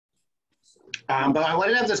But I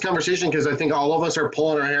wanted to have this conversation because I think all of us are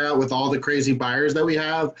pulling our hair out with all the crazy buyers that we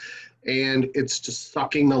have, and it's just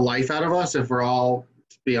sucking the life out of us if we're all,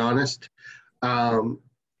 to be honest. Um,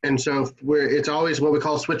 and so it's always what we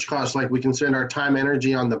call switch costs. Like we can spend our time,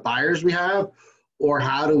 energy on the buyers we have, or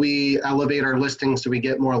how do we elevate our listings so we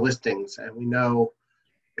get more listings? And we know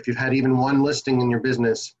if you've had even one listing in your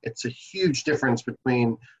business, it's a huge difference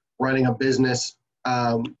between running a business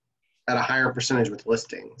at a higher percentage with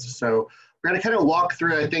listings. So we're going to kind of walk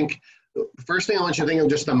through, I think, the first thing I want you to think of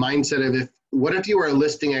just the mindset of what if you were a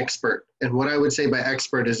listing expert? And what I would say by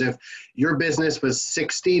expert is if your business was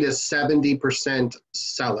 60 to 70%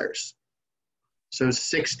 sellers. So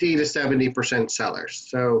 60 to 70% sellers.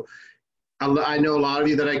 So I know a lot of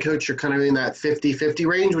you that I coach are kind of in that 50-50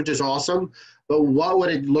 range, which is awesome. But what would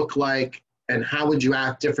it look like and how would you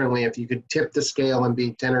act differently if you could tip the scale and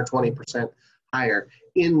be 10 or 20% higher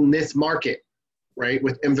in this market, right,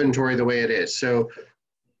 with inventory the way it is? So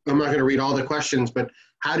I'm not going to read all the questions, but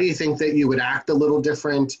how do you think that you would act a little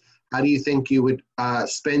different? How do you think you would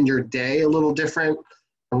spend your day a little different?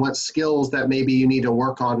 And what skills that maybe you need to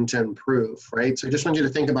work on to improve, right? So I just want you to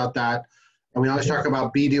think about that. And we always talk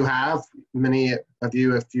about be, do, have. Many of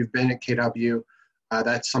you, if you've been at KW,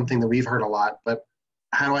 that's something that we've heard a lot. But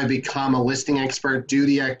how do I become a listing expert, do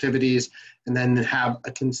the activities, and then have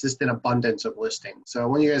a consistent abundance of listings? So I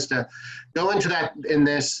want you guys to go into that in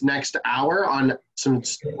this next hour on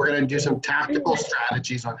we're going to do some tactical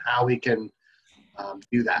strategies on how we can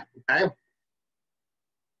do that, okay?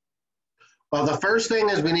 Well, the first thing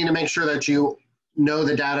is we need to make sure that you know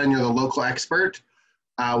the data and you're the local expert.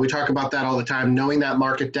 We talk about that all the time, knowing that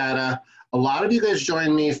market data. A lot of you guys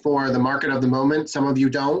join me for the market of the moment. Some of you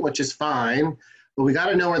don't, which is fine. But we got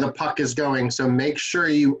to know where the puck is going. So make sure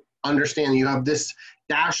you understand you have this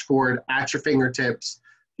dashboard at your fingertips.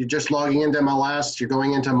 You're just logging into MLS. You're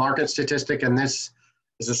going into market statistic. And this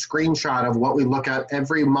is a screenshot of what we look at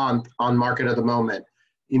every month on market of the moment.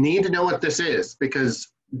 You need to know what this is because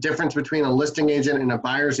difference between a listing agent and a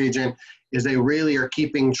buyer's agent is they really are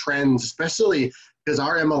keeping trends, especially because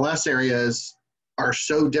our MLS areas are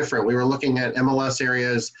so different. We were looking at MLS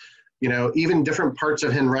areas, you know, even different parts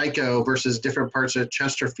of Henrico versus different parts of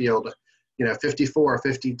Chesterfield, you know, 54,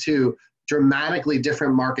 52, dramatically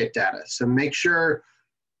different market data. So make sure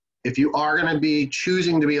if you are going to be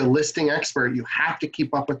choosing to be a listing expert, you have to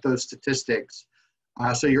keep up with those statistics.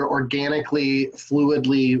 So you're organically,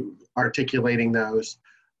 fluidly articulating those.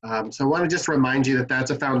 So I want to just remind you that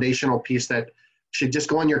that's a foundational piece that should just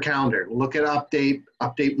go on your calendar. Look at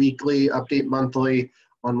update weekly, update monthly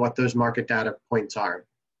on what those market data points are.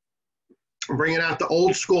 Bringing out the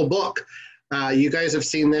old school book. You guys have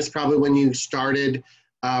seen this probably when you started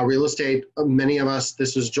real estate. Many of us,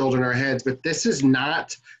 this was jolting our heads, but this has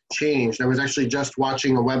not changed. I was actually just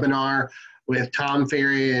watching a webinar with Tom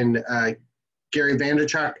Ferry and Gary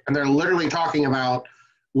Vaynerchuk, and they're literally talking about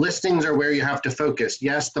listings are where you have to focus.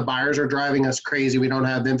 Yes, the buyers are driving us crazy. We don't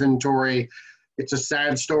have inventory. It's a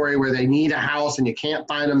sad story where they need a house and you can't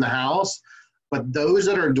find them the house. But those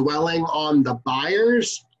that are dwelling on the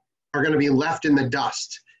buyers are going to be left in the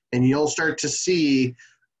dust. And you'll start to see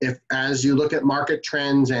if, as you look at market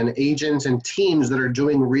trends and agents and teams that are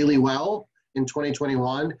doing really well in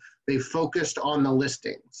 2021, they focused on the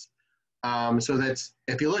listings. So that's,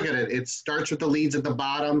 if you look at it, it starts with the leads at the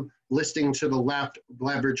bottom, listing to the left,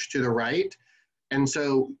 leverage to the right. And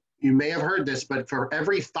so you may have heard this, but for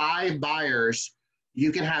every 5 buyers,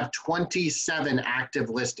 you can have 27 active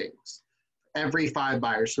listings. Every 5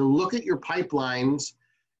 buyers. So look at your pipelines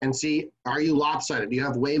and see, are you lopsided? Do you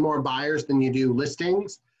have way more buyers than you do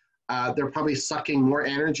listings? They're probably sucking more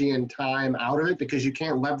energy and time out of it because you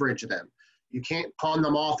can't leverage them. You can't pawn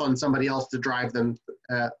them off on somebody else to drive them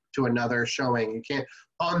to another showing. You can't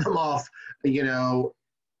pawn them off, you know,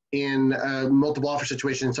 in a multiple offer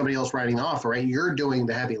situation, somebody else writing the offer, right? You're doing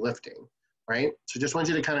the heavy lifting, right? So just want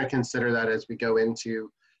you to kind of consider that as we go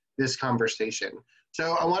into this conversation.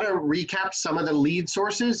 So I want to recap some of the lead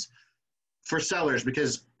sources for sellers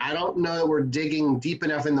because I don't know that we're digging deep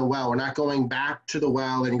enough in the well. We're not going back to the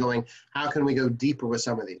well and going, how can we go deeper with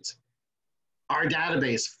some of these? Our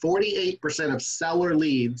database, 48% of seller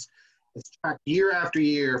leads, it's tracked year after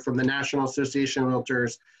year from the National Association of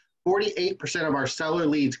Realtors. 48% of our seller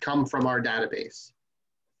leads come from our database.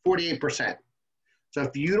 48%. So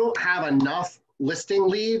if you don't have enough listing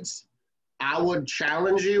leads, I would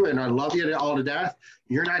challenge you, and I love you all to death,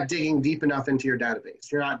 you're not digging deep enough into your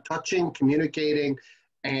database. You're not touching, communicating,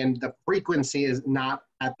 and the frequency is not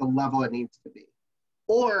at the level it needs to be.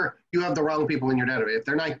 Or you have the wrong people in your database. If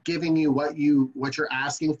they're not giving you what you're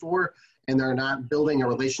asking for, and they're not building a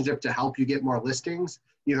relationship to help you get more listings,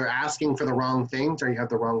 either asking for the wrong things or you have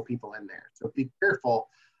the wrong people in there. So be careful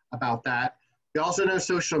about that. You also know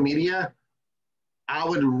social media. I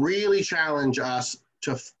would really challenge us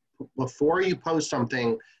to, before you post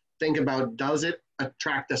something, think about, does it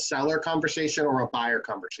attract a seller conversation or a buyer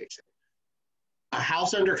conversation? A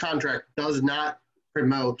house under contract does not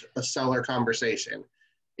promote a seller conversation.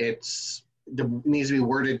 It needs to be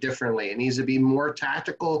worded differently. It needs to be more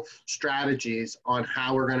tactical strategies on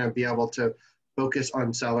how we're going to be able to focus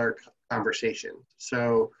on seller conversation.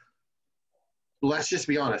 So let's just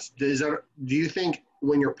be honest. Do you think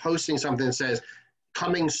when you're posting something that says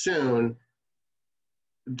coming soon,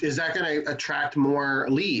 is that going to attract more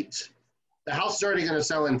leads? The house is already going to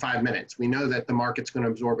sell in 5 minutes. We know that the market's going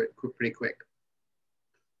to absorb it pretty quick.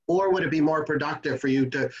 Or would it be more productive for you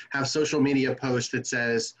to have social media posts that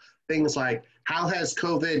says things like, how has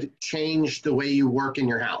COVID changed the way you work in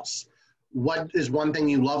your house? What is one thing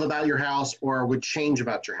you love about your house or would change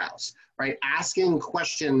about your house, right? Asking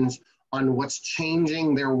questions on what's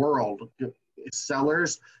changing their world.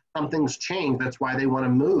 Sellers, something's changed, that's why they want to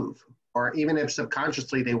move. Or even if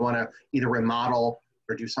subconsciously they want to either remodel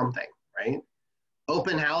or do something, right?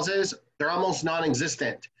 Open houses, they're almost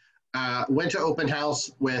non-existent. Went to open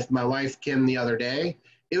house with my wife, Kim, the other day.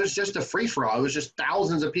 It was just a free-for-all. It was just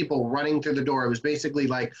thousands of people running through the door. It was basically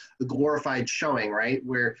like a glorified showing, right?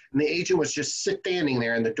 And the agent was just standing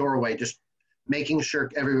there in the doorway, just making sure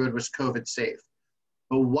everyone was COVID safe.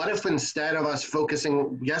 But what if instead of us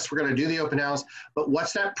focusing, yes, we're going to do the open house, but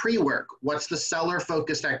what's that pre-work? What's the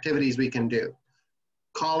seller-focused activities we can do?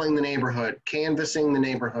 Calling the neighborhood, canvassing the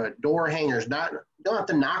neighborhood, door hangers, don't have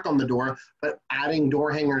to knock on the door, but adding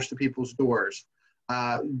door hangers to people's doors,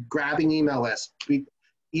 grabbing email lists,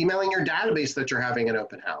 emailing your database that you're having an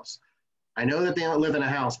open house. I know that they don't live in a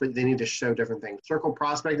house, but they need to show different things. Circle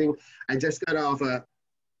prospecting. I just got off a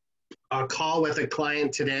call with a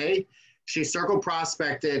client today. She circle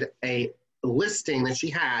prospected a listing that she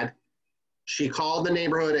had. She called the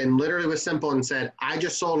neighborhood and literally was simple and said, I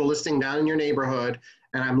just sold a listing down in your neighborhood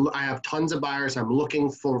and I have tons of buyers. I'm looking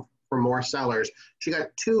for more sellers. She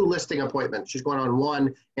got 2 listing appointments. She's going on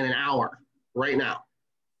 1 in an hour right now.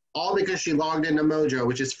 All because she logged into Mojo,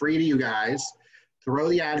 which is free to you guys, throw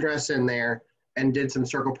the address in there and did some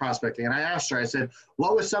circle prospecting. And I asked her, I said,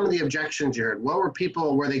 what was some of the objections you heard?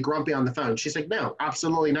 Were they grumpy on the phone? She's like, no,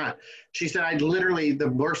 absolutely not. She said,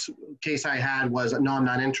 the worst case I had was, no, I'm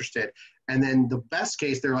not interested. And then the best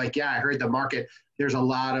case, they're like, yeah, I heard the market. There's a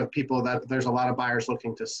lot of buyers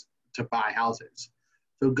looking to buy houses.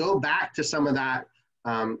 So go back to some of that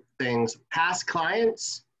things. Past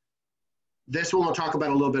clients, this one we'll talk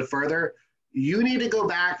about a little bit further. You need to go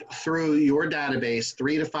back through your database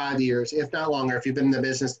 3 to 5 years, if not longer. If you've been in the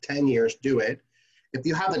business 10 years, do it. If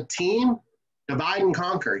you have a team, divide and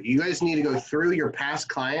conquer. You guys need to go through your past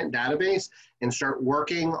client database and start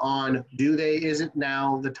working on, is it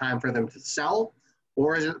now the time for them to sell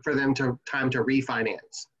or is it for them time to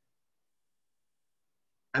refinance?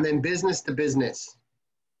 And then business to business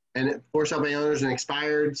and for sale by owners and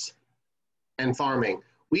expireds and farming.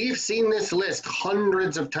 We've seen this list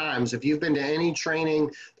hundreds of times. If you've been to any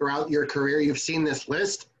training throughout your career, you've seen this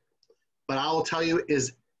list. But I will tell you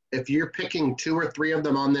is if you're picking 2 or 3 of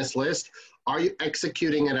them on this list, are you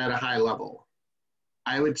executing it at a high level?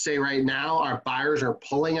 I would say right now our buyers are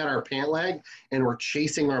pulling at our pant leg and we're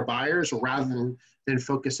chasing our buyers rather than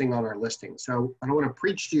focusing on our listing. So I don't want to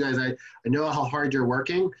preach to you guys. I know how hard you're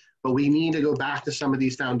working, but we need to go back to some of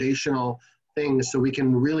these foundational things so we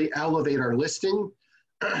can really elevate our listing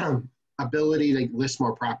ability to list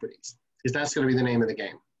more properties, because that's going to be the name of the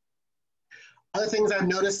game. Other things I've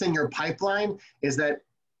noticed in your pipeline is that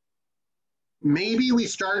maybe we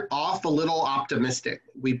start off a little optimistic.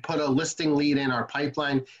 We put a listing lead in our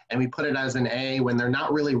pipeline and we put it as an A when they're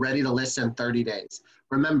not really ready to list in 30 days.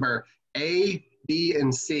 Remember, A, B,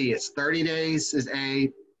 and C is 30 days is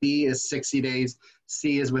A, B is 60 days,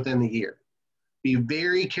 C is within the year. Be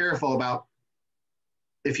very careful about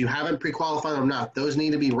if you haven't pre-qualified them or not, those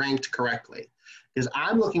need to be ranked correctly. Because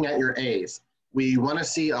I'm looking at your A's. We want to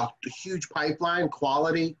see a huge pipeline.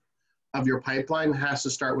 Quality of your pipeline has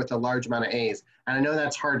to start with a large amount of A's. And I know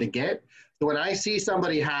that's hard to get. So when I see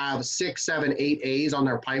somebody have 6, 7, 8 A's on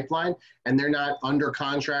their pipeline and they're not under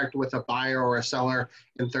contract with a buyer or a seller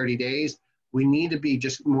in 30 days, we need to be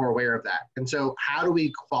just more aware of that. And so how do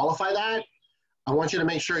we qualify that? I want you to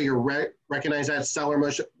make sure you recognize that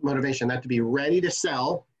seller motivation, that to be ready to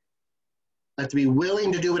sell, that to be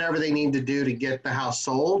willing to do whatever they need to do to get the house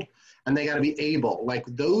sold, and they got to be able. Like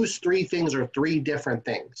those 3 things are 3 different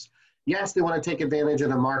things. Yes, they want to take advantage of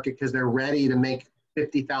the market because they're ready to make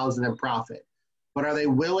 $50,000 in profit. but are they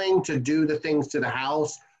willing to do the things to the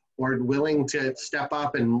house or willing to step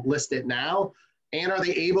up and list it now? And are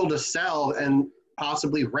they able to sell and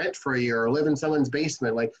possibly rent for a year or live in someone's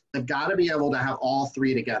basement? Like, they've got to be able to have all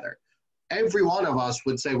three together. Every one of us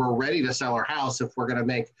would say we're ready to sell our house if we're going to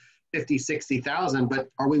make 50, 60,000, but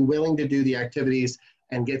are we willing to do the activities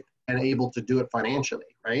and get and able to do it financially,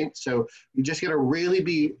 right? So we just got to really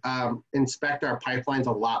be inspect our pipelines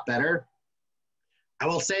a lot better. I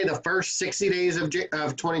will say the first 60 days of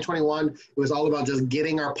 2021, it was all about just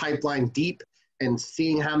getting our pipeline deep and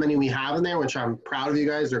seeing how many we have in there, which I'm proud of you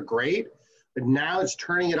guys, they're great. But now it's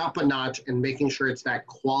turning it up a notch and making sure it's that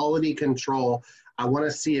quality control. I want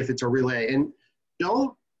to see if it's a relay. And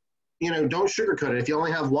don't sugarcoat it. If you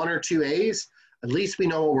only have 1 or 2 A's, at least we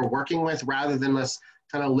know what we're working with rather than us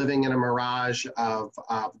kind of living in a mirage of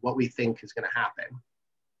what we think is going to happen.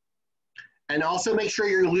 And also make sure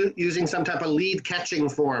you're using some type of lead catching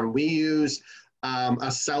form. We use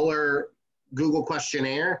a seller Google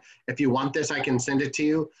questionnaire. If you want this, I can send it to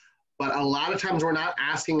you. But a lot of times we're not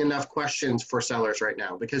asking enough questions for sellers right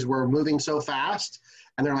now because we're moving so fast.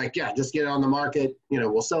 And they're like, yeah, just get it on the market.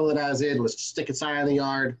 We'll sell it as is. Let's stick a sign in the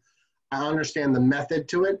yard. I understand the method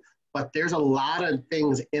to it, but there's a lot of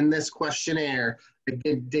things in this questionnaire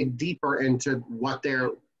that dig deeper into what they're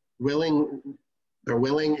willing,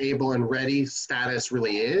 able, and ready status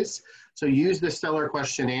really is. So use the seller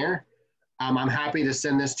questionnaire. I'm happy to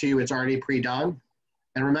send this to you. It's already pre-done.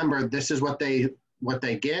 And remember, this is what they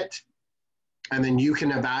get. And then you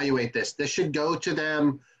can evaluate this. This should go to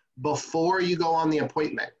them before you go on the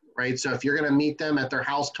appointment, right? So if you're going to meet them at their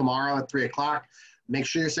house tomorrow at 3 o'clock, make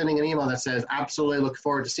sure you're sending an email that says, absolutely look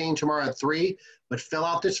forward to seeing you tomorrow at 3, but fill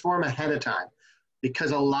out this form ahead of time.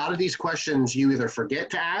 Because a lot of these questions you either forget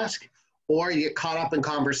to ask or you get caught up in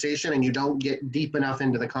conversation and you don't get deep enough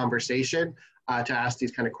into the conversation to ask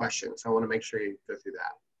these kind of questions. I want to make sure you go through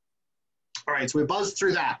that. All right, so we buzzed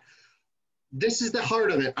through that. This is the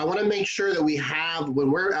heart of it. I want to make sure that we have,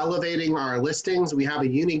 when we're elevating our listings, we have a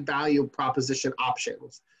unique value proposition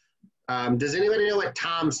options. Does anybody know what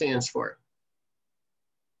TOM stands for?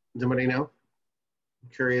 Does anybody know? I'm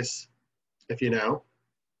curious if you know.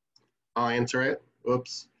 I'll answer it.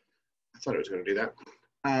 Oops. I thought I was going to do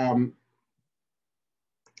that.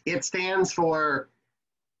 It stands for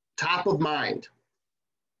top of mind.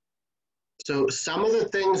 So some of the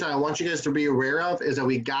things I want you guys to be aware of is that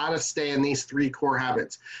we got to stay in these 3 core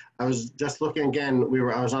habits. I was just looking again.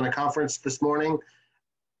 I was on a conference this morning.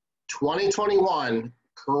 2021,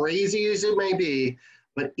 crazy as it may be,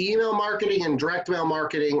 but email marketing and direct mail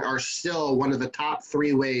marketing are still one of the top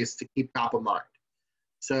 3 ways to keep top of mind.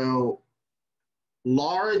 So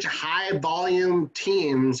large, high volume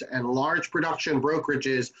teams and large production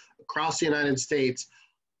brokerages across the United States,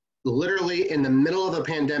 literally in the middle of a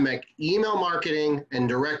pandemic, email marketing and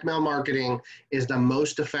direct mail marketing is the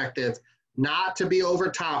most effective, not to be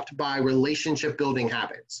overtopped by relationship building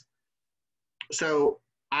habits. So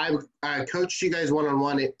I coached you guys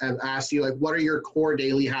one-on-one and asked you, like, what are your core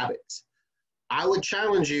daily habits? I would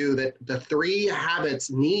challenge you that the 3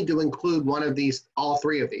 habits need to include one of these, all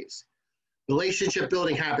 3 of these. Relationship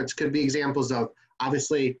building habits could be examples of,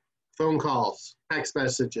 obviously, phone calls, text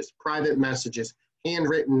messages, private messages,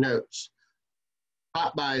 handwritten notes,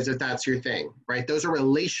 pop buys if that's your thing, right? Those are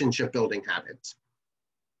relationship building habits.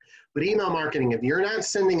 But email marketing, if you're not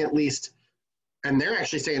sending at least, and they're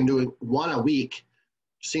actually saying doing 1 a week,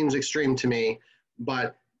 seems extreme to me,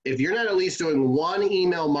 but if you're not at least doing 1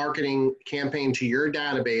 email marketing campaign to your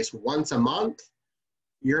database once a month,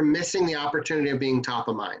 you're missing the opportunity of being top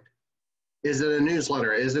of mind. Is it a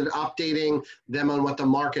newsletter? Is it updating them on what the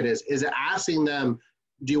market is? Is it asking them,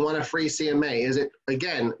 do you want a free CMA? Is it,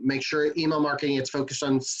 again, make sure email marketing is focused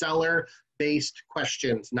on seller-based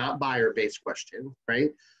questions, not buyer-based questions,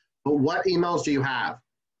 right? But what emails do you have?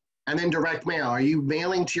 And then direct mail. Are you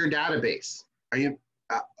mailing to your database? Are you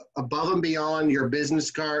above and beyond your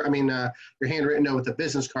business card? Your handwritten note with a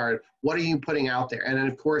business card. What are you putting out there? And then,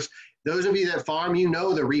 of course, those of you that farm,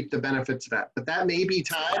 reap the benefits of that. But that may be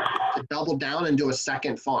time to double down and do a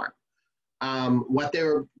second farm. What they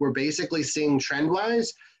were basically seeing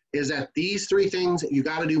trend-wise is that these 3 things you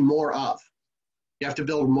got to do more of. You have to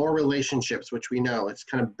build more relationships, which we know. It's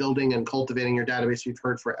kind of building and cultivating your database we've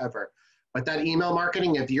heard forever. But that email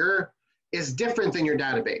marketing, is different than your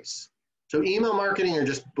database. So email marketing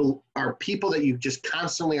are people that you just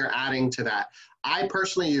constantly are adding to that. I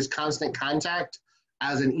personally use Constant Contact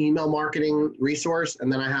as an email marketing resource,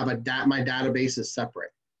 and then I have my database is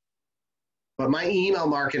separate. But my email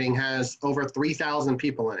marketing has over 3,000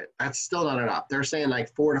 people in it. That's still not enough. They're saying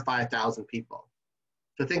like 4,000 to 5,000 people.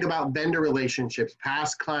 So think about vendor relationships,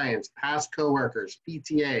 past clients, past coworkers,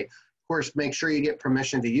 PTA. Of course, make sure you get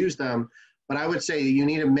permission to use them. But I would say you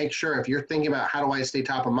need to make sure, if you're thinking about how do I stay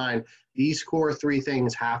top of mind, these core 3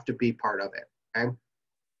 things have to be part of it, okay?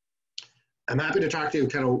 I'm happy to talk to you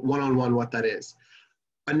kind of one-on-one what that is.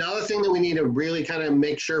 Another thing that we need to really kind of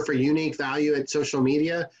make sure for unique value at social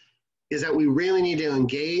media is that we really need to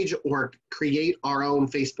engage or create our own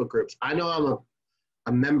Facebook groups. I know I'm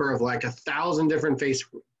a member of like 1,000 different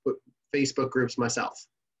Facebook groups myself,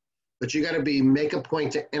 but you got to make a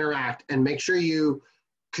point to interact and make sure you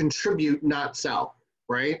contribute, not sell,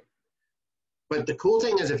 right? But the cool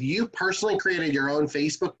thing is if you personally created your own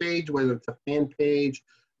Facebook page, whether it's a fan page,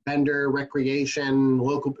 vendor, recreation,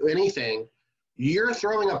 local, anything, you're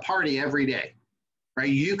throwing a party every day, right?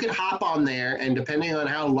 You could hop on there, and depending on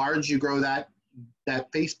how large you grow that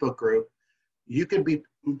Facebook group, you could be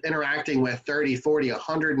interacting with 30, 40,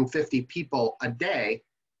 150 people a day.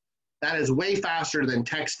 That is way faster than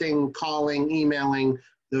texting, calling, emailing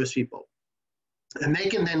those people. And they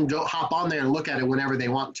can then go hop on there and look at it whenever they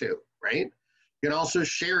want to, right? You can also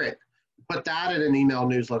share it. Put that in an email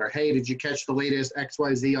newsletter. Hey, did you catch the latest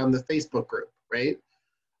XYZ on the Facebook group, right?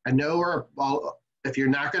 I know if you're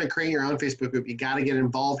not going to create your own Facebook group, you got to get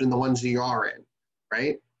involved in the ones that you are in,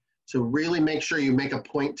 right? So really make sure you make a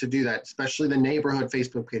point to do that, especially the neighborhood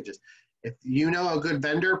Facebook pages. If you know a good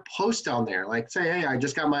vendor, post on there. Like say, hey, I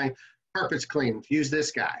just got my carpets cleaned. Use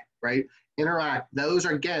this guy, right? Interact. Those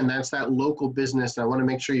are, again, that's that local business. I want to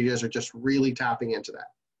make sure you guys are just really tapping into that.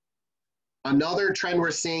 Another trend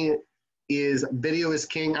we're seeing is video is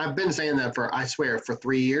king. I've been saying that I swear, for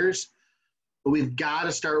 3 years. But we've got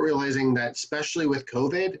to start realizing that, especially with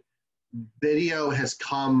COVID, video has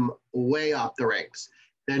come way up the ranks.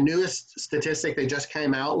 The newest statistic that just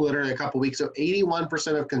came out literally a couple weeks ago,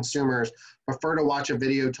 81% of consumers prefer to watch a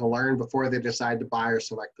video to learn before they decide to buy or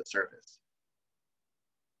select the service.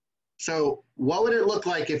 So what would it look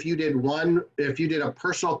like if you did a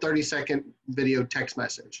personal 30-second video text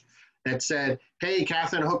message that said, hey,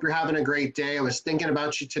 Catherine, I hope you're having a great day. I was thinking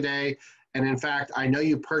about you today. And in fact, I know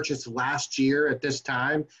you purchased last year at this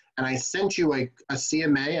time, and I sent you a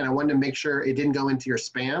CMA, and I wanted to make sure it didn't go into your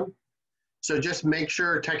spam. So just make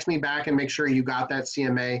sure, text me back and make sure you got that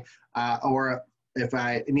CMA, or if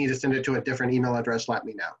I need to send it to a different email address, let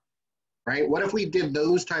me know, right? What if we did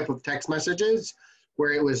those type of text messages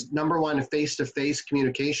where it was, number one, face-to-face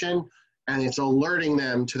communication, and it's alerting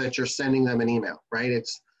them to that you're sending them an email, right?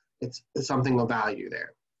 It's something of value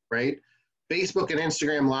there, right? Facebook and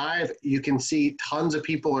Instagram Live, you can see tons of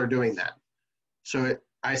people are doing that. So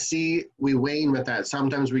I see we wane with that.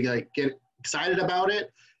 Sometimes we get excited about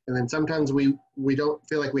it, and then sometimes we don't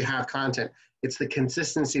feel like we have content. It's the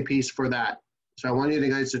consistency piece for that. So I want you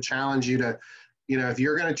guys to challenge you to, if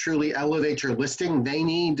you're going to truly elevate your listing, they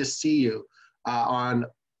need to see you on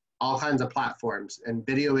all kinds of platforms, and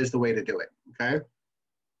video is the way to do it, okay?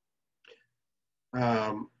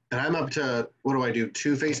 And I'm up to, what do I do,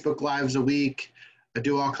 2 Facebook Lives a week. I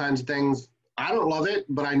do all kinds of things. I don't love it,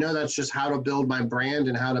 but I know that's just how to build my brand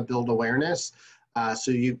and how to build awareness.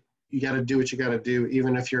 So you got to do what you got to do,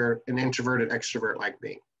 even if you're an introverted extrovert like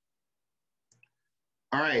me.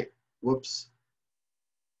 All right, whoops.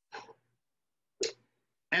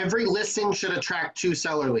 Every listing should attract 2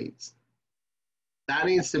 seller leads. That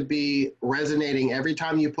needs to be resonating every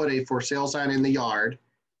time you put a for sale sign in the yard.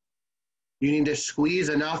 You need to squeeze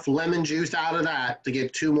enough lemon juice out of that to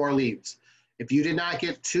get 2 more leads. If you did not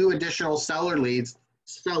get 2 additional seller leads,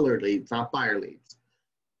 not buyer leads,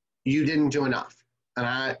 you didn't do enough. And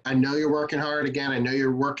I know you're working hard. Again, I know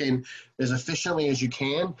you're working as efficiently as you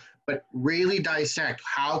can, but really dissect,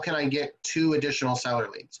 how can I get 2 additional seller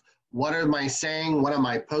leads? What am I saying? What am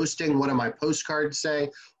I posting? What do my postcards say?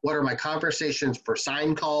 What are my conversations for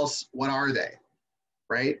sign calls? What are they,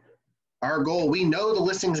 right? Our goal, we know the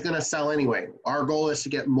listing is going to sell anyway. Our goal is to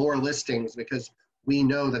get more listings because we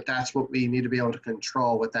know that that's what we need to be able to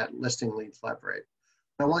control with that listing leads leverage.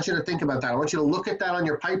 I want you to think about that. I want you to look at that on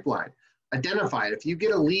your pipeline. Identify it. If you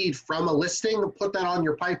get a lead from a listing, put that on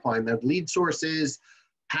your pipeline. The lead source is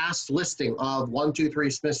past listing of 123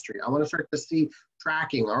 Smith Street. I want to start to see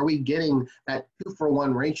tracking. Are we getting that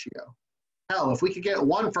 2-for-1 ratio? Hell, if we could get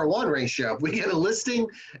 1-for-1 ratio, if we get a listing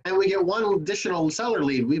and we get 1 additional seller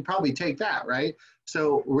lead, we'd probably take that, right?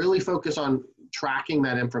 So really focus on tracking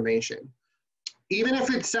that information. Even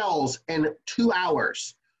if it sells in 2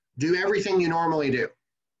 hours, do everything you normally do,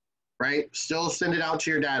 right? Still send it out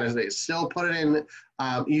to your database. Still put it in,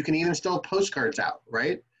 you can even still postcards out,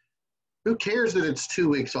 right? Who cares that it's 2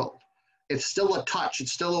 weeks old? It's still a touch.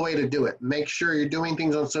 It's still a way to do it. Make sure you're doing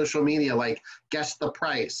things on social media like guess the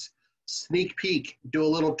price. sneak peek, do a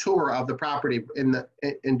little tour of the property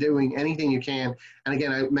in doing anything you can. And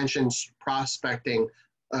again, I mentioned prospecting,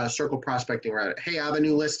 circle prospecting, right? Hey, I have a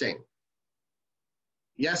new listing.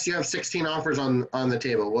 Yes, you have 16 offers on the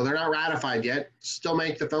table. Well, they're not ratified yet. Still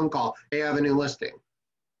make the phone call. Hey, I have a new listing,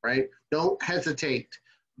 right? Don't hesitate.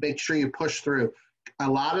 Make sure you push through. A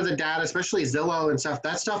lot of the data, especially Zillow and stuff,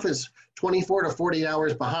 that stuff is 24 to 40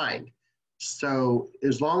 hours behind. So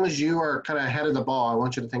as long as you are kind of ahead of the ball, I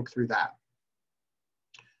want you to think through that.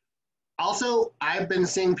 Also, I've been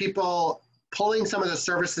seeing people pulling some of the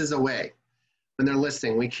services away when they're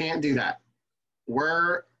listing. We can't do that.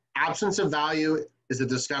 Absence of value is a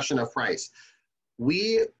discussion of price.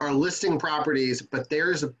 We are listing properties, but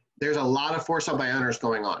there's a lot of for sale by owners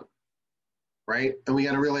going on, right? And we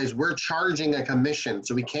got to realize we're charging a commission,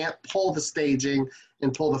 so we can't pull the staging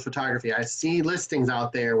and pull the photography. I see listings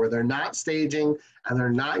out there where they're not staging and they're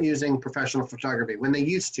not using professional photography when they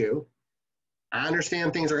used to. I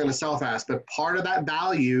understand things are going to sell fast, but part of that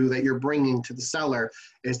value that you're bringing to the seller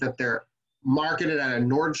is that they're marketed at a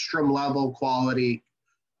Nordstrom level quality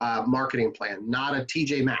marketing plan, not a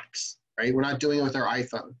TJ Maxx, right? We're not doing it with our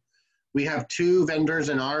iPhone. We have 2 vendors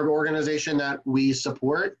in our organization that we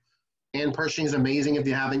support. Ann Pershing is amazing if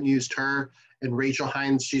you haven't used her, and Rachel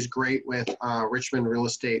Hines, she's great with Richmond Real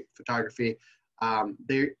Estate Photography.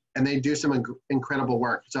 They do some incredible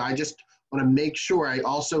work. So I just want to make sure I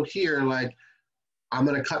also hear like, I'm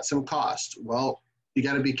going to cut some costs. Well, you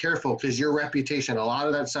got to be careful because your reputation, a lot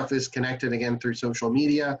of that stuff is connected again through social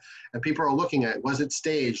media, and people are looking at, was it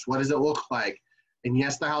staged? What does it look like? And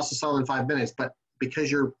yes, the house is selling in 5 minutes, but because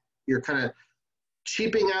you're kind of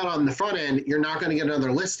cheaping out on the front end, you're not going to get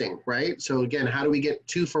another listing, right? So again, how do we get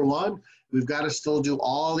 2 for 1? We've got to still do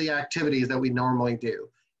all the activities that we normally do,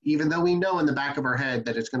 even though we know in the back of our head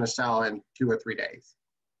that it's going to sell in 2 or 3 days.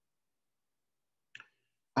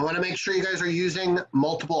 I want to make sure you guys are using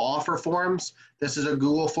multiple offer forms. This is a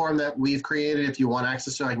Google form that we've created. If you want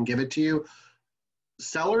access to it, I can give it to you.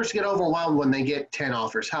 Sellers get overwhelmed when they get 10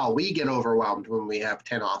 offers. Hell, we get overwhelmed when we have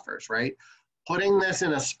 10 offers, right? Putting this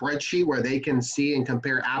in a spreadsheet where they can see and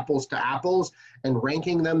compare apples to apples and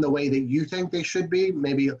ranking them the way that you think they should be,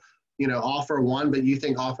 maybe, offer 1, but you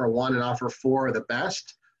think offer 1 and offer 4 are the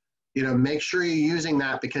best. Make sure you're using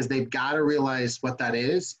that because they've got to realize what that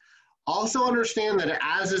is. Also understand that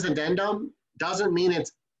as is addendum doesn't mean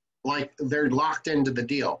it's like they're locked into the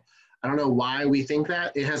deal. I don't know why we think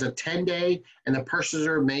that. It has a 10-day and the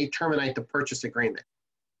purchaser may terminate the purchase agreement.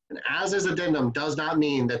 And as is addendum does not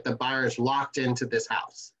mean that the buyer is locked into this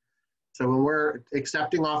house. So when we're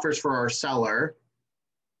accepting offers for our seller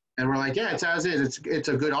and we're like, yeah, it's as is, it's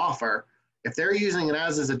a good offer. If they're using it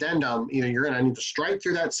as is addendum, you're going to need to strike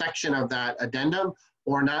through that section of that addendum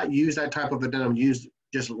or not use that type of addendum, use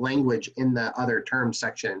just language in the other terms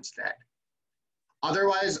section instead.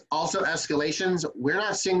 Otherwise, also escalations, we're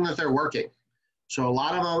not seeing that they're working. So a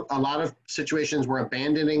lot of situations we're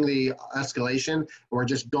abandoning the escalation, and we're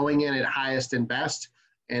just going in at highest and best,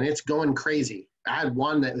 and it's going crazy. I had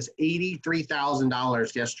one that was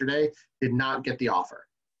 $83,000 yesterday, did not get the offer.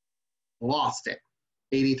 Lost it,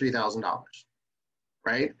 $83,000,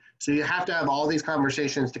 right? So you have to have all these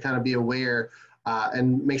conversations to kind of be aware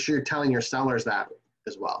and make sure you're telling your sellers that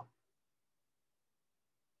as well.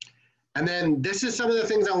 And then this is some of the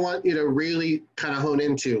things I want you to really kind of hone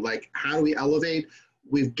into, like how do we elevate?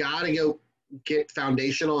 We've got to go get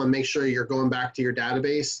foundational and make sure you're going back to your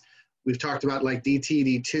database. We've talked about like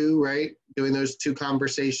DTD2, right? Doing those 2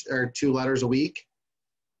 letters a week.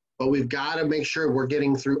 But we've got to make sure we're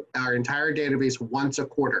getting through our entire database once a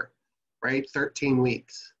quarter, right? 13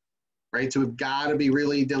 weeks, right? So we've got to be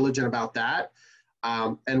really diligent about that.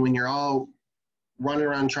 And when you're all running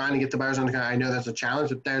around trying to get the buyers on the account, I know that's a challenge,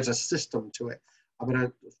 but there's a system to it.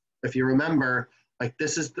 If you remember, like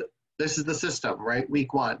this is the system, right?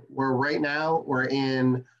 Week 1. We're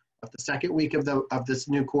in the second week of this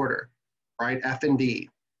new quarter, right? F&D.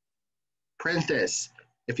 Print this.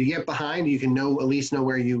 If you get behind, you can at least know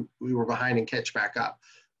where we were behind and catch back up.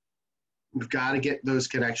 We've got to get those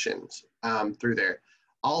connections through there.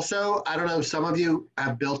 Also, I don't know, some of you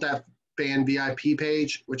have built that fan VIP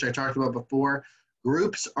page, which I talked about before.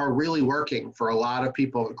 Groups are really working for a lot of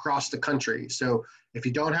people across the country. So if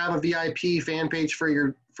you don't have a VIP fan page for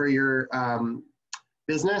your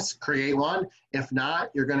business, create one. If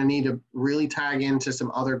not, you're going to need to really tag into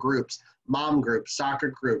some other groups, mom groups,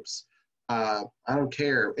 soccer groups. I don't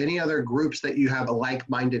care, any other groups that you have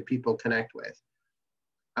like-minded people connect with.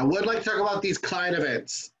 I would like to talk about these client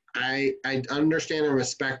events. I understand and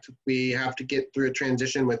respect we have to get through a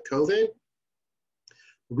transition with COVID.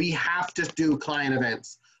 We have to do client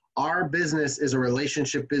events. Our business is a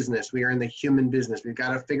relationship business. We are in the human business. We've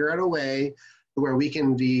got to figure out a way where we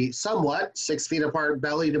can be somewhat 6 feet apart,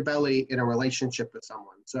 belly to belly in a relationship with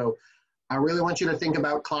someone. So I really want you to think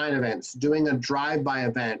about client events, doing a drive-by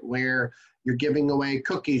event where you're giving away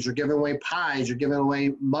cookies, you're giving away pies, you're giving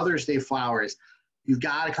away Mother's Day flowers. You've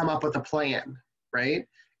got to come up with a plan, right?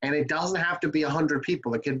 And it doesn't have to be 100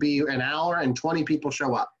 people. It could be an hour and 20 people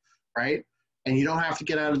show up, right? And you don't have to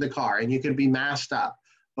get out of the car, and you could be masked up.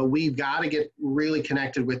 But we've got to get really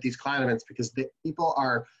connected with these client events because the people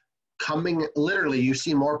are coming, literally, you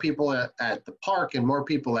see more people at the park and more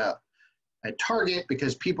people at Target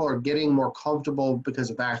because people are getting more comfortable because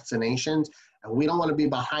of vaccinations. And we don't want to be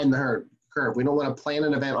behind the curve. We don't want to plan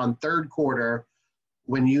an event on third quarter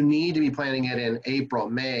when you need to be planning it in April,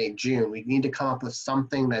 May, June. We need to come up with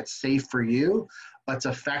something that's safe for you, but it's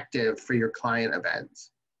effective for your client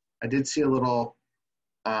events. I did see a little,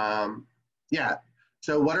 yeah.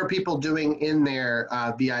 So what are people doing in their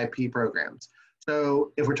VIP programs?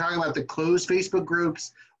 So if we're talking about the closed Facebook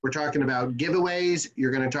groups, we're talking about giveaways. You're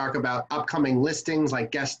going to talk about upcoming listings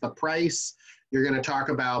like Guess the Price. You're going to talk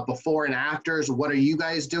about before and afters. What are you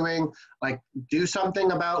guys doing? Like do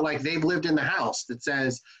something about like they've lived in the house that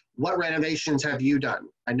says, what renovations have you done?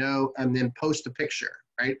 I know, and then post a picture,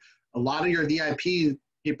 right? A lot of your VIP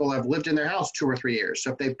people have lived in their house 2 or 3 years.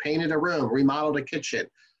 So if they've painted a room, remodeled a kitchen,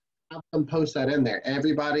 have them post that in there.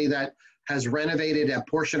 Everybody that has renovated a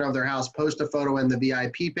portion of their house, post a photo in the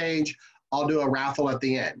VIP page. I'll do a raffle at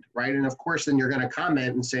the end, right? And of course, then you're going to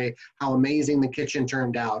comment and say how amazing the kitchen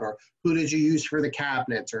turned out, or who did you use for the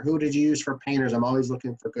cabinets, or who did you use for painters? I'm always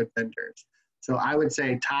looking for good vendors. So I would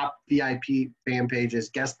say top VIP fan pages,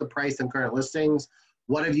 Guess the Price and current listings.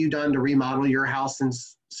 What have you done to remodel your house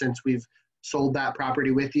since we've sold that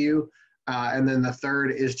property with you? And then the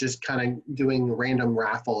third is just kind of doing random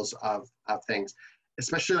raffles of things,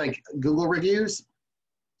 especially like Google reviews.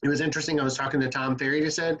 It was interesting. I was talking to Tom Ferry.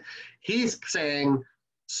 He's saying,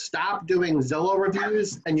 stop doing Zillow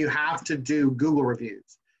reviews and you have to do Google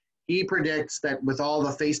reviews. He predicts that with all the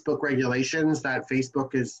Facebook regulations, that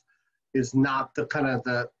Facebook is not the kind of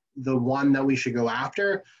the one that we should go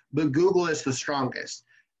after, but Google is the strongest.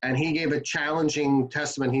 And he gave a challenging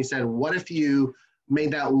testament. He said, what if you made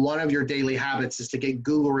that one of your daily habits is to get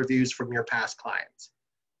Google reviews from your past clients?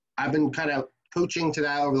 I've been kind of coaching to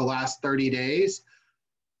that over the last 30 days.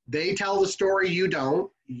 They tell the story, you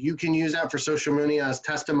don't. You can use that for social media as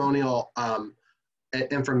testimonial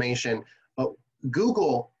information. But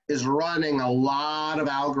Google is running a lot of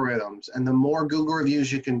algorithms, and the more Google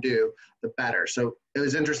reviews you can do, the better. So it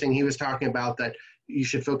was interesting. He was talking about that you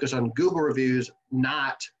should focus on Google reviews,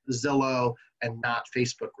 not Zillow and not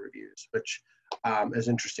Facebook reviews, which is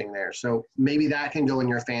interesting there. So maybe that can go in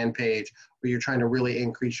your fan page where you're trying to really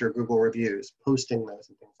increase your Google reviews, posting those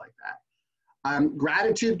and things like that.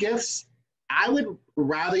 Gratitude gifts. I would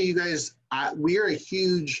rather you guys, we are a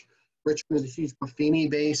huge, Richmond is a huge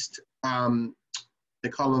Buffini-based, they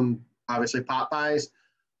call them obviously pop buys.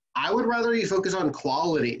 I would rather you focus on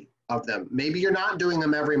quality of them. Maybe you're not doing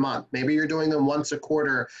them every month. Maybe you're doing them once a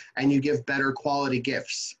quarter and you give better quality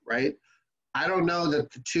gifts, right? I don't know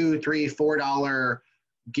that the $2, $3, $4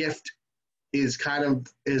 gift is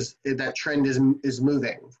that trend is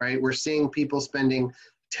moving, right? We're seeing people spending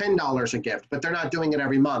 $10 a gift, but they're not doing it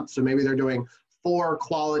every month. So maybe they're doing 4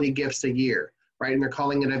 quality gifts a year, right? And they're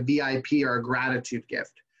calling it a VIP or a gratitude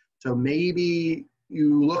gift. So maybe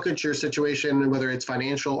you look at your situation, whether it's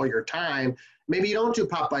financial or your time, maybe you don't do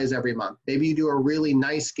pop buys every month. Maybe you do a really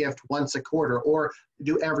nice gift once a quarter or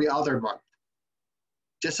do every other month.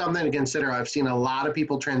 Just something to consider. I've seen a lot of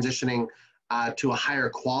people transitioning to a higher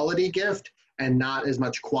quality gift and not as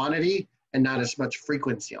much quantity and not as much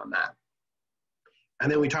frequency on that. And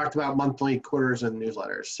then we talked about monthly, quarters, and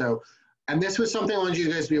newsletters. So, and this was something I wanted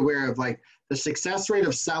you guys to be aware of, like the success rate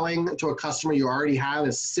of selling to a customer you already have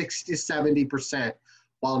is 60 to 70%,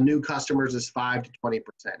 while new customers is 5 to 20%.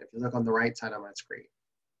 If you look on the right side of my screen,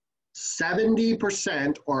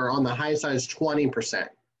 70% or on the high side is 20%.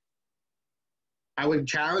 I would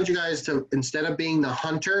challenge you guys to, instead of being the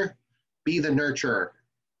hunter, be the nurturer.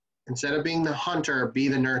 Instead of being the hunter, be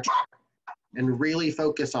the nurturer, and really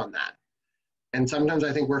focus on that. And sometimes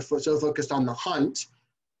I think we're so focused on the hunt.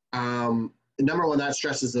 Number one, that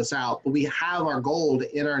stresses us out. But we have our gold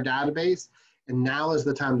in our database, and now is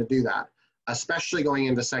the time to do that, especially going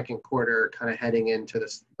into second quarter, kind of heading into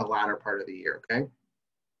the latter part of the year, okay?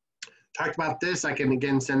 Talked about this. I can,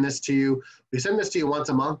 again, send this to you. We send this to you once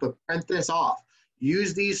a month, but print this off.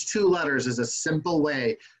 Use these 2 letters as a simple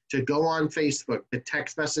way to go on Facebook, to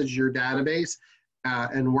text message your database,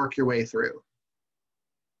 and work your way through.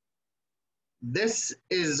 This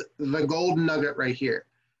is the golden nugget right here.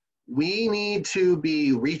 We need to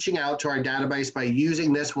be reaching out to our database by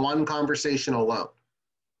using this one conversation alone.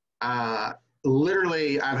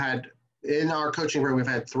 Literally, I've had, in our coaching room, we've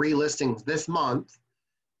had 3 listings this month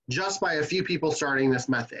just by a few people starting this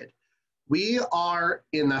method. We are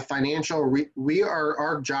in the financial,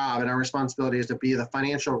 our job and our responsibility is to be the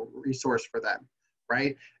financial resource for them,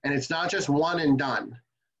 right? And it's not just one and done.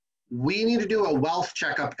 We need to do a wealth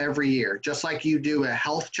checkup every year, just like you do a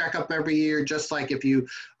health checkup every year, just like if you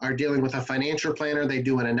are dealing with a financial planner, they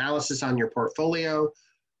do an analysis on your portfolio.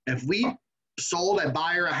 If we sold a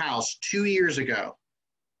buyer a house 2 years ago,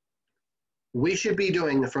 we should be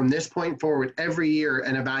doing from this point forward every year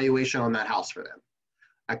an evaluation on that house for them.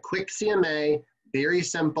 A quick CMA, very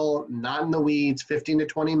simple, not in the weeds, 15 to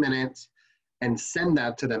 20 minutes, and send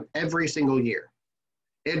that to them every single year.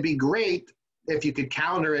 It'd be great if you could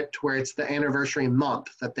calendar it to where it's the anniversary month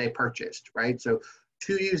that they purchased, right? So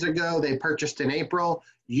 2 years ago, they purchased in April.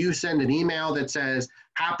 You send an email that says,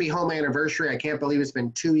 happy home anniversary. I can't believe it's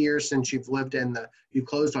been 2 years since you've lived in you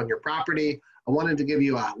closed on your property. I wanted to give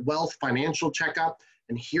you a wealth financial checkup,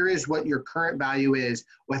 and here is what your current value is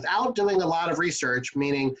without doing a lot of research,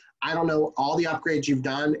 meaning I don't know all the upgrades you've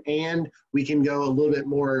done, and we can go a little bit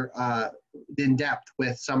more in depth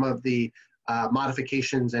with some of the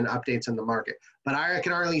modifications and updates in the market. But I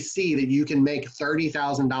can already see that you can make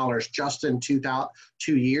 $30,000 just in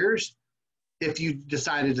 2 years if you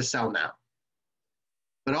decided to sell now.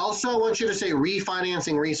 But also I want you to say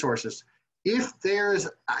refinancing resources. If there's,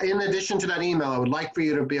 in addition to that email, I would like for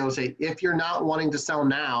you to be able to say, if you're not wanting to sell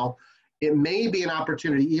now, it may be an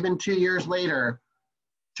opportunity, even 2 years later,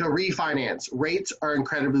 to refinance. Rates are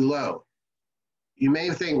incredibly low. You may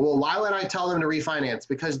think, well, why would I tell them to refinance?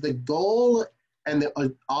 Because the goal and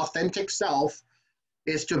the authentic self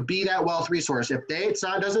is to be that wealth resource. If it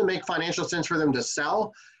doesn't make financial sense for them to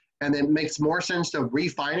sell, and it makes more sense to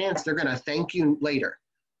refinance, they're going to thank you later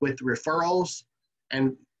with referrals.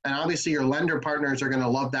 And obviously your lender partners are going to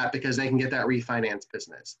love that because they can get that refinance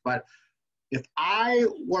business. But if I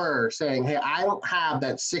were saying, hey, I don't have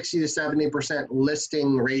that 60 to 70%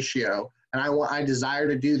 listing ratio, and I desire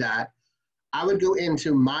to do that, I would go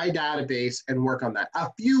into my database and work on that.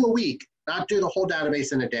 A few a week, not do the whole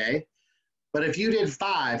database in a day. But if you did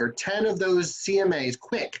 5 or 10 of those CMAs,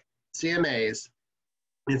 quick CMAs,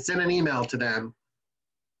 and send an email to them,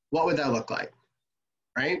 what would that look like,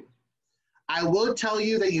 right? I will tell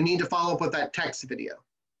you that you need to follow up with that text video,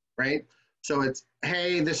 right? So it's,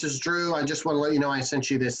 hey, this is Drew. I just want to let you know I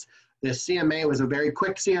sent you this CMA. It was a very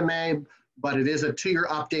quick CMA, but it is a 2-year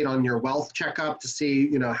update on your wealth checkup to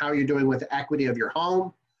see, how you're doing with the equity of your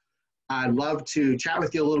home. I'd love to chat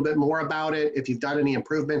with you a little bit more about it. If you've done any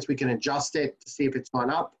improvements, we can adjust it to see if it's gone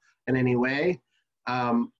up in any way.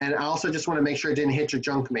 And I also just want to make sure it didn't hit your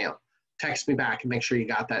junk mail. Text me back and make sure you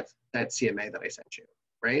got that CMA that I sent you,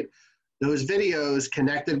 right? Those videos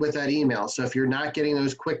connected with that email. So if you're not getting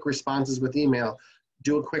those quick responses with email,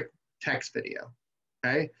 do a quick text video,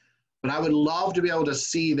 okay? But I would love to be able to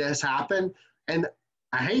see this happen. And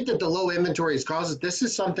I hate that the low inventory is causes. This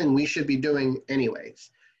is something we should be doing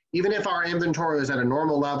anyways. Even if our inventory was at a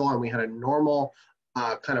normal level and we had a normal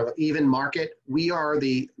kind of even market, we are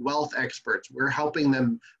the wealth experts. We're helping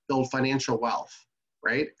them build financial wealth,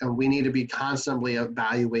 right? And we need to be constantly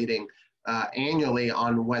evaluating annually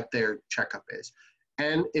on what their checkup is.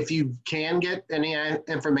 And if you can get any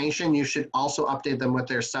information, you should also update them with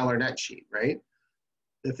their seller net sheet, right?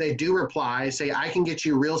 If they do reply, say, I can get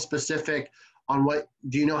you real specific on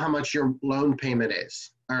do you know how much your loan payment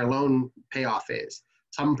is, or loan payoff is?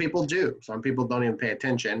 Some people do. Some people don't even pay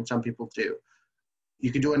attention. Some people do.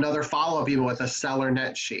 You could do another follow-up even with a seller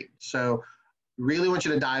net sheet. So really want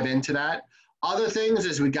you to dive into that. Other things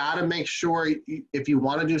is we got to make sure if you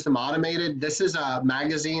want to do some automated, this is a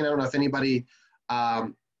magazine. I don't know if anybody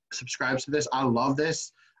subscribes to this. I love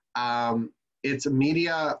this. It's a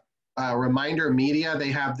media, Reminder Media.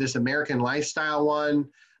 They have this American Lifestyle one.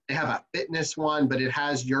 They have a fitness one, but it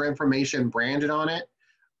has your information branded on it.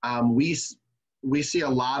 We see a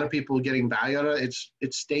lot of people getting value out of it.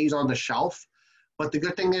 It stays on the shelf. But the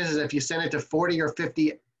good thing is if you send it to 40 or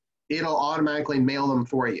 50, it'll automatically mail them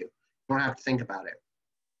for you. You don't have to think about it.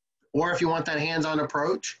 Or if you want that hands-on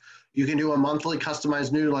approach, you can do a monthly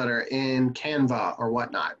customized newsletter in Canva or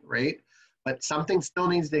whatnot, right? But something still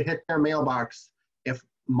needs to hit their mailbox. If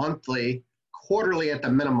monthly, quarterly at the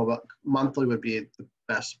minimum, but monthly would be the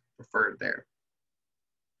best preferred there.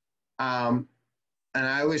 And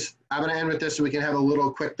I'm going to end with this so we can have a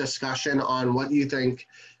little quick discussion on what you think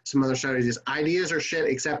some other strategies. Ideas are shit,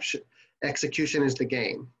 except execution is the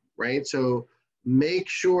game, right? So make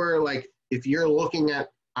sure, like, if you're looking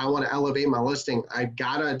at, I want to elevate my listing, I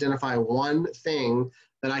got to identify one thing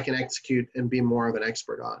that I can execute and be more of an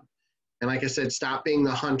expert on. And like I said, stop being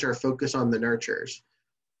the hunter, focus on the nurtures.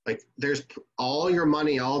 Like there's all your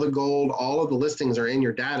money, all the gold, all of the listings are in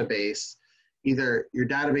your database. Either your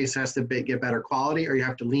database has to get better quality or you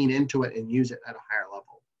have to lean into it and use it at a higher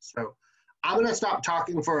level. So I'm going to stop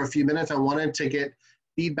talking for a few minutes. I wanted to get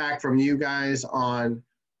feedback from you guys on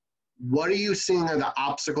what are you seeing are the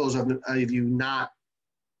obstacles of you not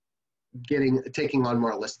taking on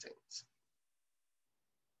more listings?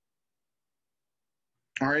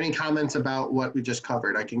 Or any comments about what we just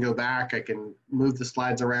covered? I can go back, I can move the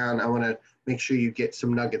slides around. I want to make sure you get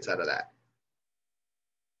some nuggets out of that.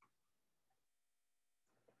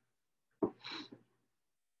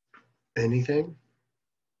 Anything?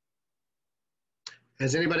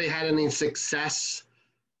 Has anybody had any success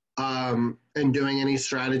in doing any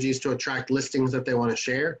strategies to attract listings that they want to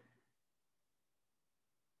share?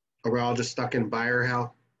 Or we're all just stuck in buyer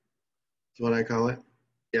hell? That's what I call it.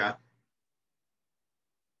 Yeah.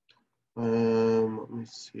 Let me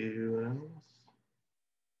see what else.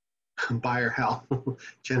 Buyer hell,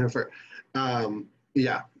 Jennifer.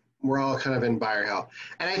 Yeah, we're all kind of in buyer hell.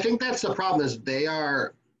 And I think that's the problem is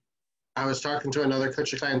I was talking to another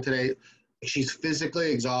coaching client today. She's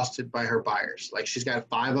physically exhausted by her buyers. Like she's got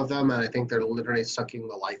 5 of them and I think they're literally sucking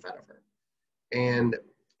the life out of her. And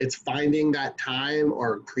it's finding that time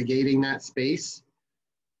or creating that space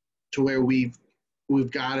to where we've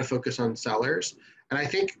got to focus on sellers. And I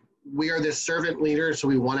think we are this servant leader, so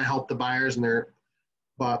we want to help the buyers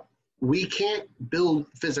but we can't build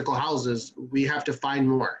physical houses. We have to find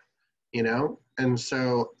more, And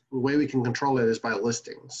so the way we can control it is by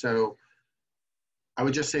listing. So I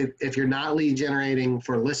would just say if you're not lead generating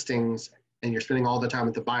for listings and you're spending all the time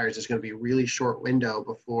with the buyers, it's going to be a really short window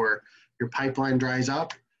before your pipeline dries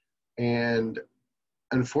up. And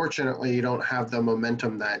unfortunately, you don't have the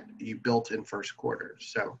momentum that you built in first quarter.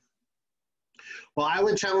 So, well, I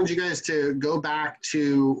would challenge you guys to go back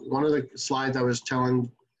to one of the slides I was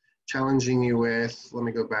challenging you with. Let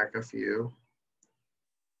me go back a few.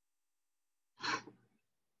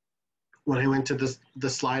 When I went to the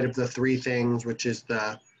slide of the 3 things, which is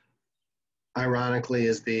ironically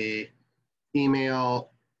is the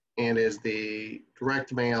email and is the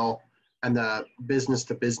direct mail and the business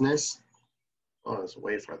to business. Oh, it's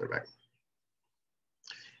way farther back.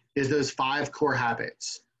 Is those 5 core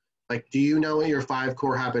habits. Like, do you know what your 5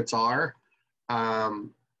 core habits are?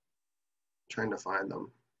 Trying to find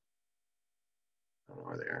them. I don't know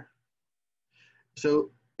where they are.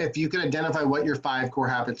 So if you can identify what your 5 core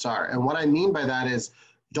habits are. And what I mean by that is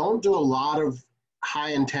don't do a lot of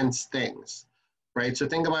high intense things, right? So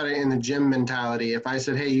think about it in the gym mentality. If I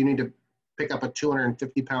said, hey, you need to pick up a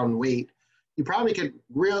 250-pound weight, you probably could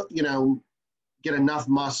get enough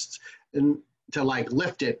muscle to like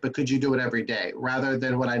lift it, but could you do it every day? Rather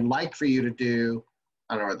than what I'd like for you to do,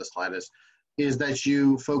 I don't know where the slide is that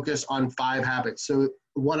you focus on 5 habits. So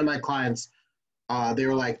one of my clients, they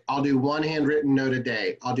were like, I'll do 1 handwritten note a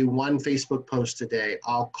day. I'll do 1 Facebook post a day.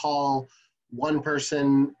 I'll call 1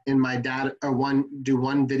 person in my data, or do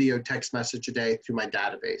 1 video text message a day through my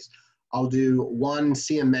database. I'll do 1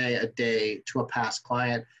 CMA a day to a past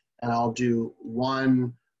client, and I'll do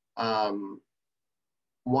I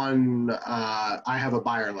have a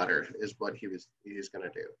buyer letter is what he's going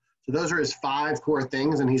to do. So those are his 5 core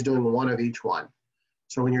things, and he's doing 1 of each one.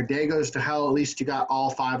 So when your day goes to hell, at least you got all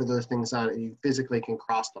 5 of those things on and you physically can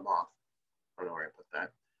cross them off. I don't know where I put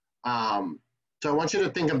that. So I want you to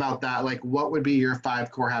think about that, like what would be your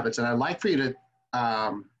 5 core habits? And I'd like for you to,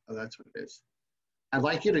 oh, that's what it is. I'd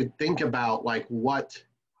like you to think about like what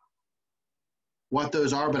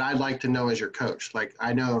those are, but I'd like to know as your coach. Like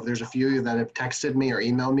I know there's a few of you that have texted me or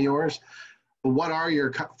emailed me yours, but what are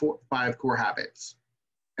your 5 core habits?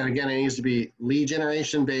 And again, it needs to be lead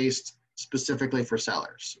generation based, specifically for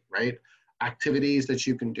sellers, right? Activities that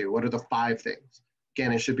you can do. What are the 5 things?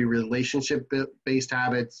 Again, it should be relationship-based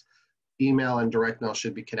habits. Email and direct mail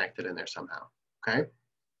should be connected in there somehow, okay?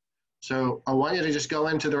 So I want you to just go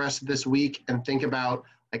into the rest of this week and think about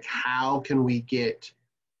like how can we get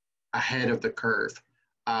ahead of the curve.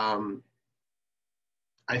 I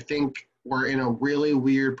think we're in a really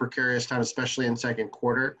weird, precarious time, especially in second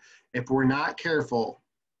quarter. If we're not careful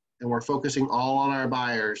and we're focusing all on our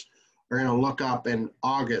buyers, we're going to look up in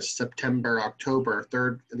August, September, October,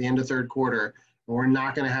 the end of third quarter, and we're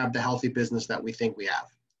not going to have the healthy business that we think we have.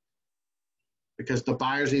 Because the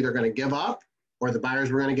buyers are either going to give up or the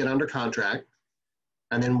buyers we're going to get under contract,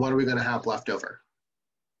 and then what are we going to have left over?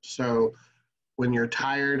 So when you're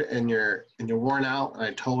tired and you're worn out, and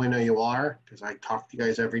I totally know you are because I talk to you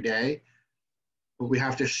guys every day, but we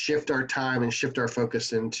have to shift our time and shift our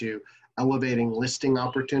focus into elevating listing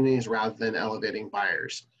opportunities rather than elevating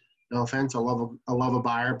buyers. No offense, I love a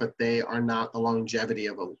buyer, but they are not the longevity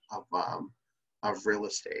of real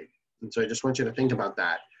estate. And so I just want you to think about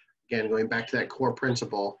that. Again, going back to that core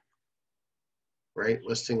principle, right?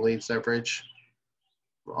 Listing leads leverage.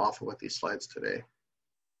 I'm off with these slides today.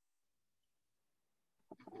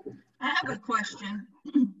 I have a question.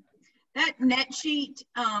 That net sheet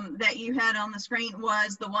that you had on the screen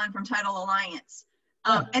was the one from Title Alliance.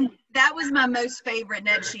 And that was my most favorite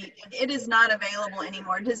net sheet. It is not available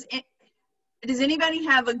anymore. Does anybody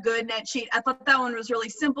have a good net sheet? I thought that one was really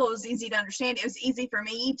simple. It was easy to understand. It was easy for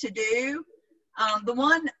me to do. The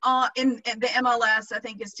one in the MLS, I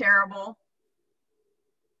think, is terrible.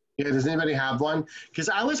 Yeah, does anybody have one? Because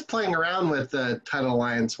I was playing around with the Title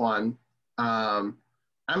Alliance one. I'm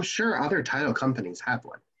sure other title companies have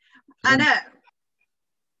one. I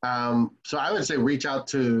know. So I would say reach out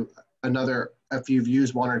to if you've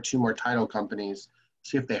used one or two more title companies,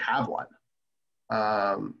 see if they have one.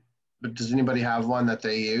 But does anybody have one that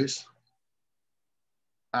they use?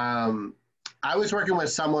 I was working with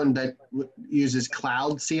someone that uses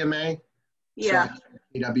Cloud CMA. Yeah.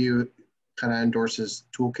 So AW kind of endorses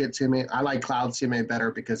Toolkit CMA. I like Cloud CMA better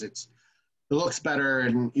because it looks better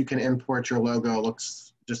and you can import your logo. It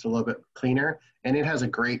looks just a little bit cleaner, and it has a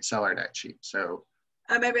great seller net sheet. So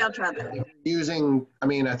maybe I'll try that.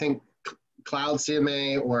 I think Cloud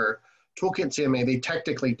CMA or Toolkit CMA, they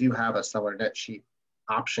technically do have a seller net sheet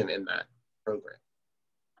option in that program.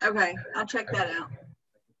 Okay, I'll check that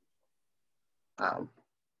out.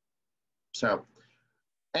 So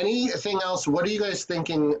anything else? What are you guys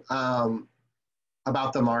thinking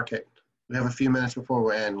about the market? We have a few minutes before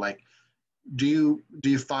we end. Like, do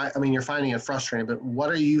you find, you're finding it frustrating, but what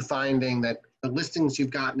are you finding that the listings you've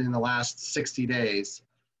gotten in the last 60 days,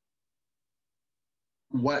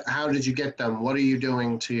 how did you get them? What are you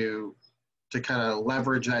doing to kind of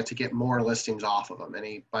leverage that to get more listings off of them?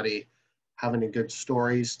 Anybody have any good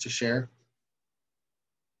stories to share?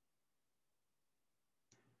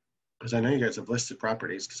 Because I know you guys have listed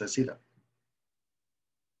properties because I see them.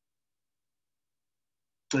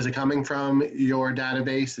 Is it coming from your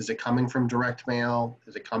database? Is it coming from direct mail?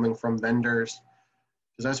 Is it coming from vendors?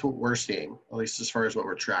 Because that's what we're seeing, at least as far as what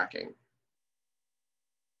we're tracking.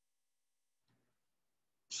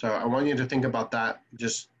 So I want you to think about that,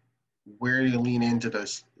 just where you lean into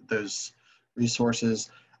those resources.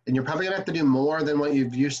 And you're probably gonna have to do more than what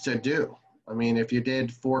you've used to do. If you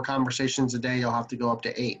did 4 conversations a day, you'll have to go up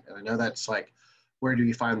to 8. And I know that's like, where do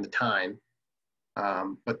you find the time?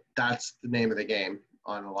 But that's the name of the game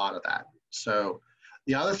on a lot of that. So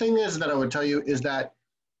the other thing is that I would tell you is that,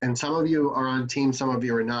 and some of you are on teams, some of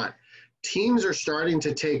you are not, teams are starting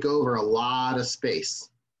to take over a lot of space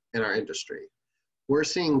in our industry. We're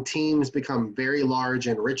seeing teams become very large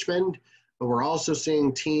in Richmond, but we're also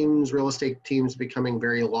seeing real estate teams becoming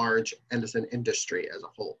very large and as an industry as a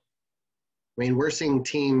whole. We're seeing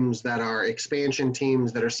teams that are expansion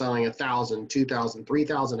teams that are selling 1,000, 2,000,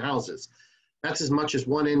 3,000 houses. That's as much as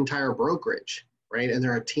one entire brokerage, right? And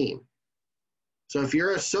they're a team. So if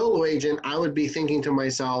you're a solo agent, I would be thinking to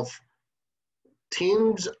myself,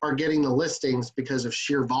 teams are getting the listings because of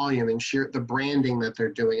sheer volume and the branding that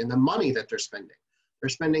they're doing and the money that they're spending. They're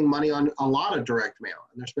spending money on a lot of direct mail,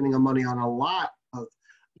 and they're spending money on a lot of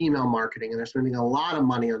email marketing, and they're spending a lot of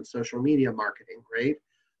money on social media marketing, right?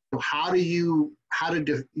 So how do you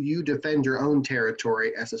defend your own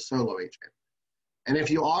territory as a solo agent? And if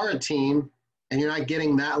you are a team and you're not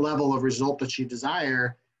getting that level of result that you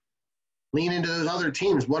desire, lean into those other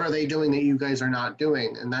teams. What are they doing that you guys are not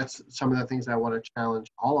doing? And that's some of the things I want to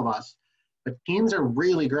challenge all of us. But teams are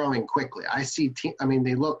really growing quickly. I see I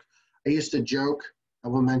used to joke, I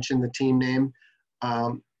will mention the team name,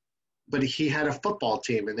 but he had a football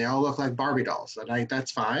team and they all look like Barbie dolls. And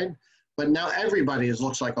that's fine. But now everybody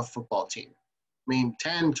looks like a football team.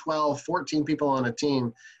 10, 12, 14 people on a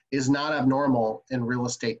team is not abnormal in real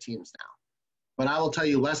estate teams now. But I will tell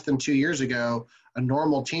you, less than 2 years ago, a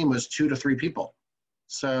normal team was 2 to 3 people.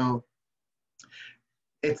 So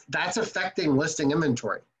that's affecting listing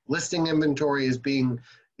inventory. Listing inventory is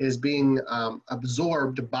being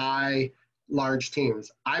absorbed by large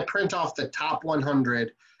teams. I print off the top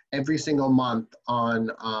 100 every single month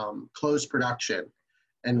on closed production.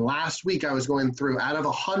 And last week I was going through, out of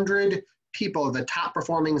 100 people, the top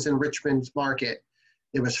performings in Richmond's market,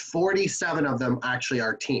 it was 47 of them actually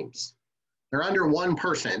are teams. They're under one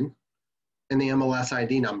person in the MLS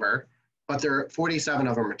ID number, but 47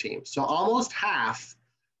 of them are teams. So almost half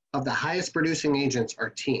of the highest producing agents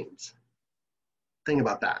are teams. Think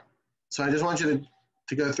about that. So I just want you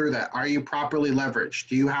to go through that. Are you properly leveraged?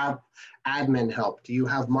 Do you have admin help? Do you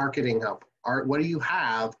have marketing help? What do you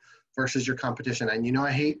have versus your competition? And you know,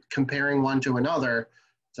 I hate comparing one to another,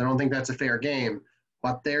 so I don't think that's a fair game.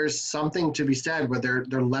 But there's something to be said where they're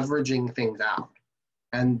leveraging things out.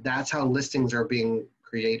 And that's how listings are being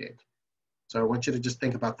created. So I want you to just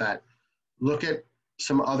think about that. Look at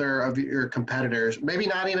some other of your competitors, maybe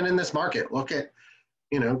not even in this market. Look at,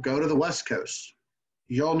 go to the West Coast.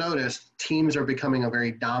 You'll notice teams are becoming a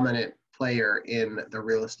very dominant player in the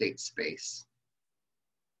real estate space.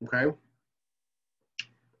 Okay?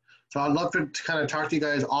 So I'd love to kind of talk to you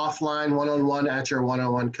guys offline, one-on-one at your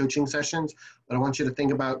one-on-one coaching sessions, but I want you to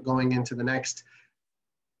think about going into the next,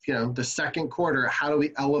 the second quarter, how do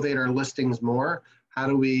we elevate our listings more? How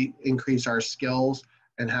do we increase our skills?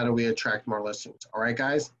 And how do we attract more listings? All right,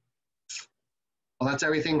 guys? Well, that's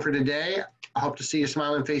everything for today. I hope to see your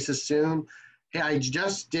smiling faces soon. Hey,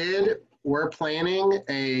 we're planning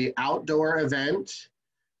a outdoor event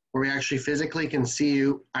where we actually physically can see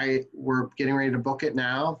you. We're getting ready to book it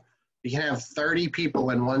now. You can have 30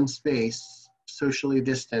 people in one space, socially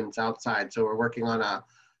distanced outside. So we're working on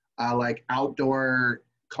a like outdoor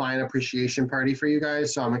client appreciation party for you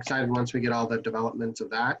guys. So I'm excited once we get all the developments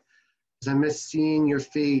of that. Because I miss seeing your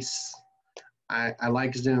face. I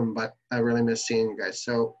like Zoom, but I really miss seeing you guys.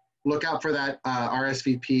 So look out for that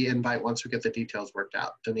RSVP invite once we get the details worked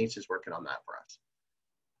out. Denise is working on that for us.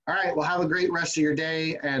 All right, well, have a great rest of your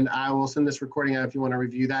day, and I will send this recording out if you want to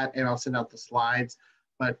review that, and I'll send out the slides.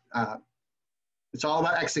 But it's all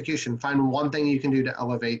about execution. Find one thing you can do to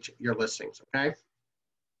elevate your listings, okay?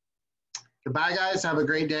 Goodbye, guys. Have a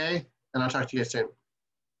great day, and I'll talk to you guys soon.